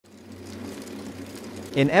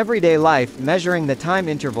In everyday life, measuring the time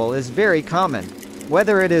interval is very common,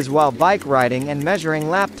 whether it is while bike riding and measuring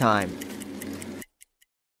lap time,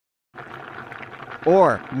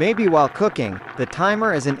 or maybe while cooking. The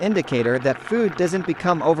timer is an indicator that food doesn't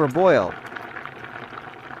become overboiled.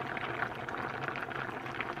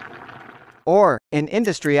 Or, in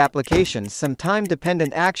industry applications, some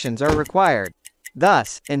time-dependent actions are required.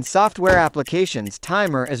 Thus, in software applications,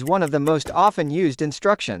 timer is one of the most often used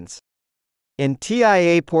instructions. In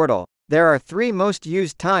TIA portal, there are three most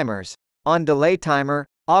used timers: on-delay timer,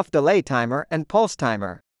 off-delay timer, and pulse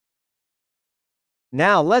timer.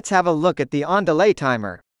 Now let's have a look at the on-delay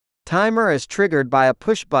timer. Timer is triggered by a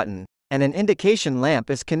push button, and an indication lamp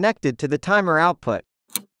is connected to the timer output.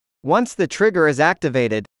 Once the trigger is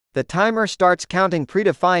activated, the timer starts counting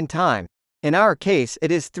predefined time. In our case,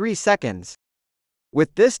 it is 3 seconds.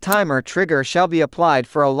 With this timer, trigger shall be applied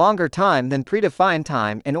for a longer time than predefined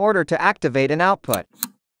time in order to activate an output.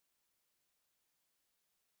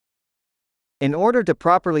 In order to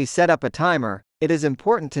properly set up a timer, it is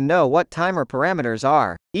important to know what timer parameters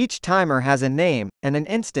are. Each timer has a name, and an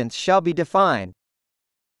instance shall be defined.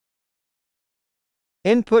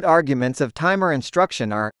 Input arguments of timer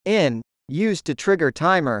instruction are in, used to trigger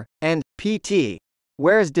timer, and pt,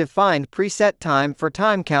 whereas defined preset time for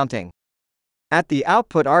time counting. At the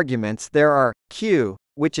output arguments there are q,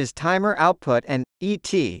 which is timer output, and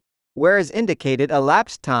et, whereas indicated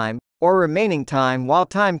elapsed time, or remaining time while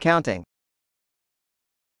time counting.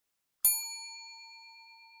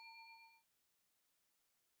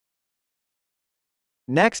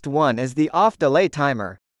 Next one is the off-delay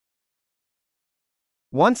timer.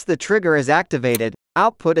 Once the trigger is activated,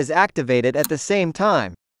 output is activated at the same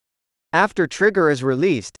time. After trigger is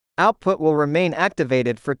released, output will remain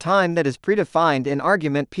activated for time that is predefined in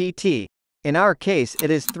argument pt. In our case,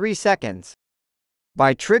 it is 3 seconds.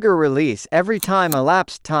 By trigger release, every time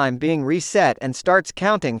elapsed time being reset and starts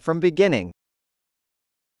counting from beginning.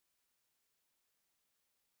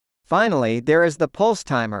 Finally, there is the pulse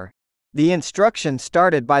timer. The instruction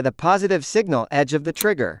started by the positive signal edge of the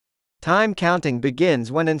trigger. Time counting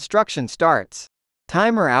begins when instruction starts.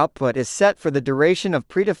 Timer output is set for the duration of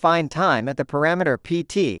predefined time at the parameter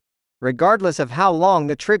pt, regardless of how long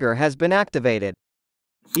the trigger has been activated.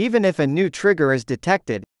 Even if a new trigger is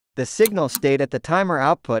detected, the signal state at the timer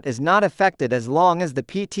output is not affected as long as the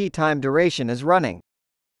pt time duration is running.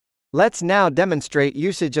 Let's now demonstrate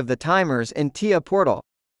usage of the timers in TIA portal.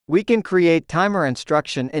 We can create timer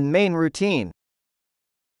instruction in main routine.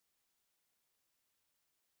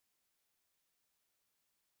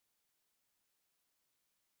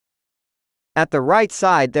 At the right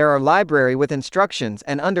side there are library with instructions,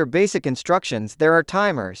 and under basic instructions there are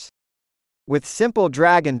timers. With simple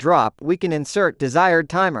drag and drop we can insert desired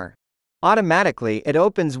timer. Automatically it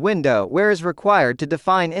opens window where is required to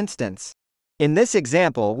define instance. In this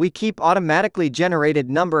example we keep automatically generated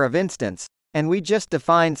number of instance, and we just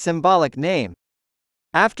define symbolic name.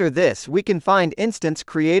 After this we can find instance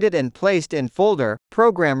created and placed in folder,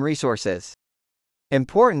 program resources.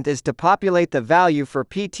 Important is to populate the value for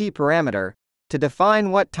pt parameter, to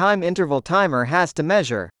define what time interval timer has to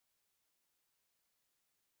measure.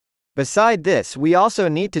 Beside this we also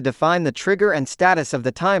need to define the trigger and status of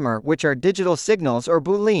the timer, which are digital signals or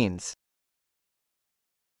booleans.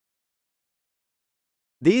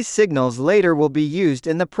 These signals later will be used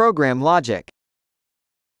in the program logic.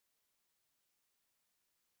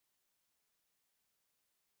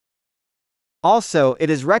 Also,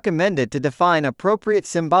 it is recommended to define appropriate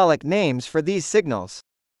symbolic names for these signals.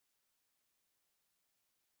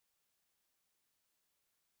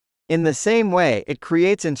 In the same way, it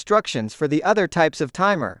creates instructions for the other types of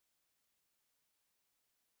timer.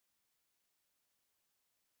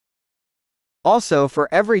 Also, for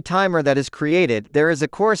every timer that is created, there is a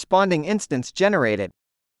corresponding instance generated.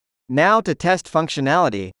 Now to test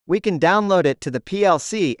functionality, we can download it to the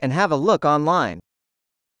PLC and have a look online.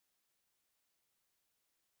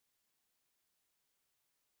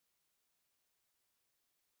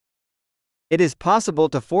 It is possible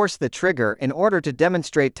to force the trigger in order to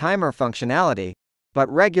demonstrate timer functionality, but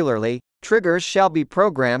regularly, triggers shall be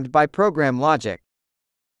programmed by program logic.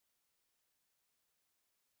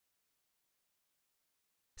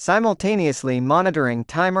 Simultaneously monitoring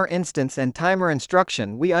timer instance and timer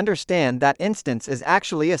instruction, we understand that instance is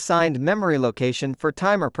actually assigned memory location for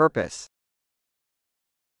timer purpose.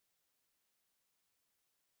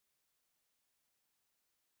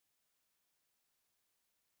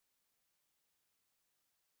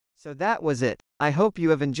 So that was it. I hope you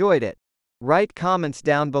have enjoyed it. Write comments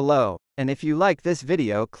down below, and if you like this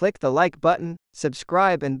video, click the like button,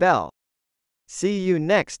 subscribe and bell. See you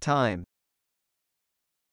next time.